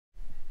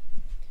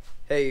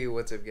Hey,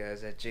 what's up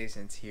guys,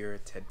 Jason's here.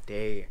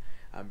 Today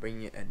I'm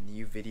bringing you a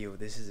new video.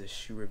 This is a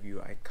shoe review.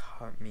 I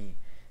caught me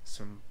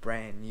some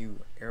brand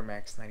new Air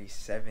Max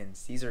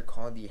 97s. These are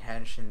called the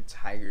Hanshin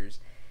Tigers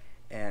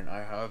and I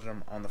have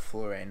them on the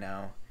floor right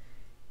now.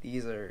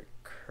 These are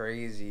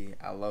crazy.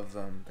 I love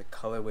them. The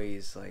colorway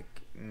is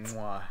like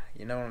mwah.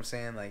 You know what I'm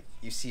saying? Like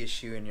you see a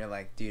shoe and you're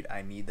like, dude,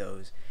 I need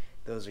those.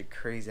 Those are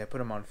crazy. I put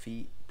them on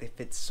feet. They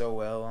fit so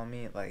well on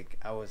me. Like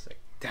I was like,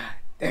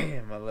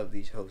 damn, I love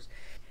these hoes.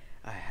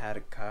 I had a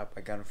cop.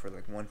 I got them for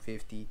like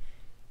 $150.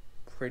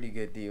 Pretty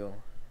good deal.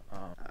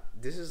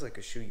 This is like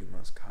a shoe you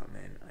must cop,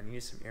 man. I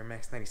needed some Air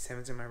Max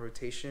 97s in my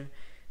rotation,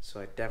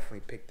 so I definitely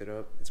picked it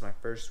up. It's my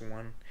first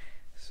one,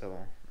 so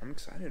I'm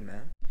excited,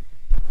 man.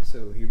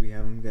 So here we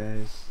have them,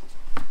 guys.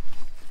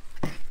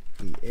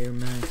 The Air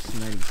Max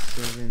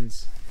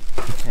 97s,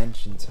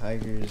 Hanshin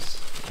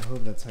Tigers. I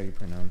hope that's how you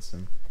pronounce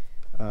them.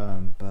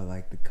 But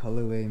like the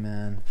colorway,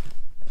 man,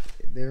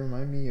 they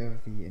remind me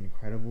of the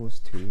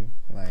Incredibles too.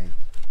 Like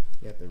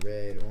you got the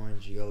red,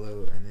 orange,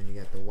 yellow, and then you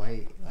got the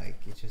white. Like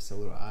it's just a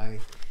little eye.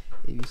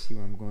 If you see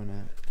where I'm going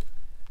at.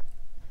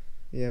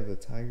 You have a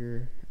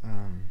tiger.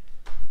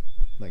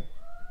 Like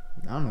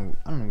I don't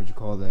know what you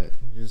call that.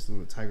 Just a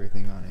little tiger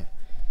thing on it.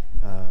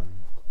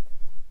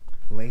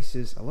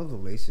 Laces. I love the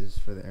laces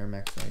for the Air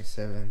Max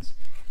 97s.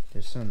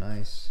 They're so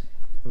nice.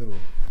 A little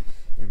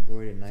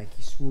embroidered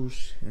Nike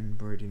swoosh,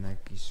 embroidered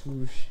Nike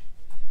swoosh,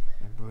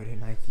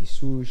 embroidered Nike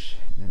swoosh.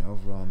 And then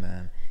overall,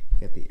 man, you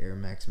got the Air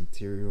Max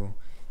material.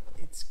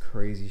 It's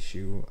crazy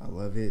shoe. I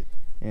love it.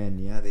 And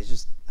yeah, I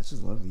just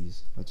love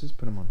these. Let's just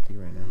put them on feet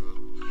right now.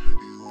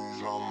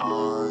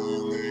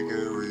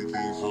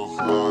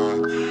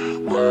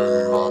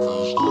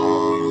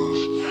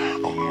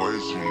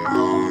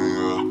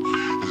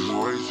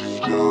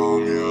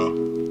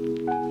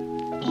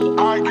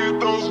 I get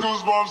those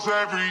goosebumps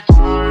every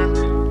time.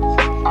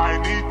 I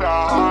need the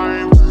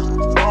hype.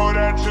 Throw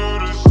that to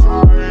the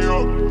side.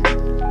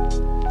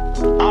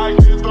 I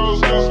get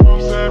those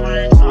goosebumps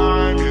every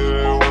time.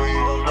 Yeah, when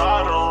you're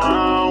not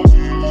around,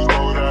 you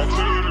throw that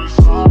to the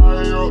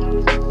side.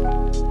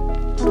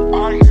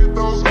 I get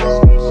those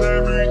goosebumps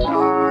every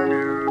time.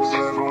 Yeah,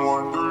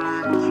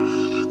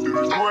 713 through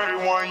the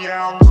 21.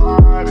 Yeah, I'm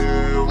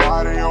riding. Why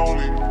they on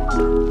me?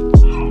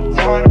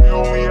 Why they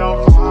on me? I'm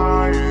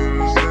flying.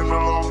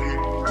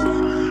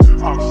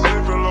 I'm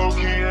sipping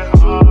low-key and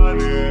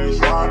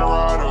honest,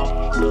 rider,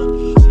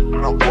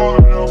 and I'm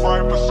pulling up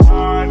right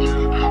beside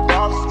you.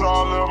 Pop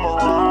star, let my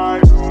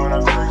ride. When I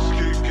text,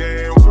 kick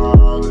game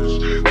wireless.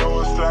 Throw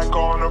a stack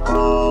on the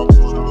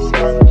bubbles, throw a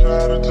stack of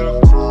chatter to the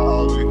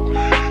molly.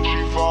 She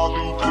fall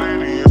through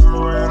plenty,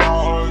 her and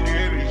all her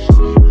guineas.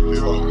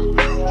 Yeah,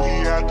 we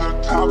at the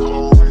top,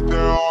 right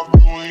there off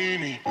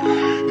Duini.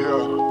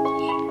 Yeah,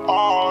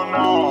 oh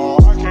no,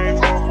 I can't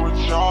fuck with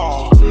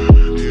y'all.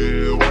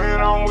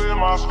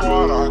 My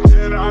squad, I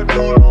cannot do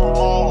no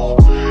more.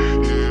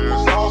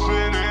 Yeah,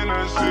 saucing in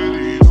the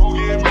city, don't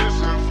get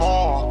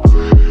misinformed.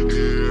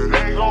 Yeah,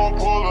 they gon'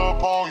 pull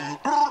up on you.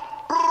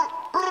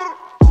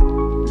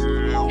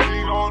 Yeah, we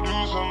gon' do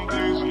some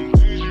things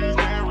you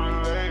can't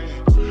relate.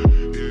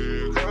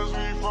 Yeah, cause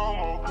we from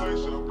a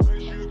place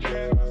you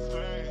cannot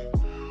stay.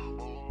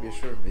 Be a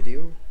short video,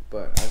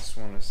 but I just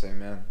want to say,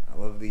 man, I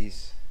love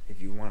these.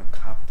 If you want to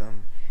cop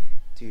them,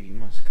 dude, you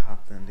must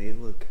cop them. They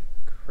look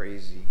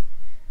crazy.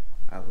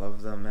 I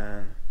love them,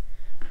 man,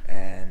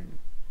 and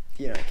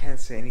you know, I can't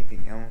say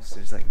anything else.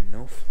 There's like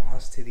no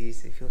flaws to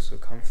these. They feel so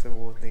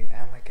comfortable. They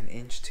add like an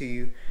inch to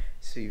you,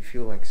 so you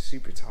feel like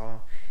super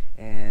tall,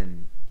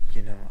 and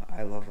you know,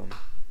 I love them.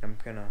 I'm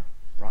gonna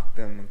rock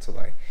them until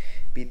I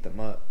beat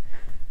them up.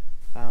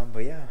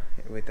 But yeah,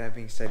 with that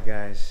being said,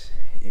 guys,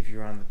 if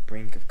you're on the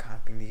brink of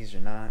copping these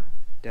or not,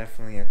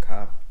 definitely a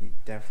cop. You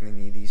definitely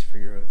need these for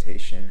your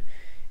rotation.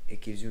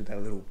 It gives you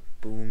that little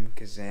boom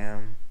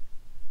kazam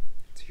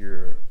to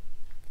your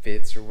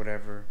fits or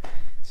whatever.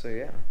 So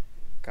yeah,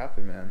 cop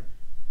it, man.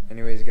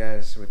 Anyways,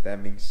 guys, with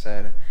that being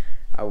said,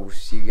 I will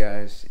see you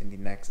guys in the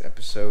next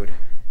episode.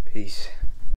 Peace.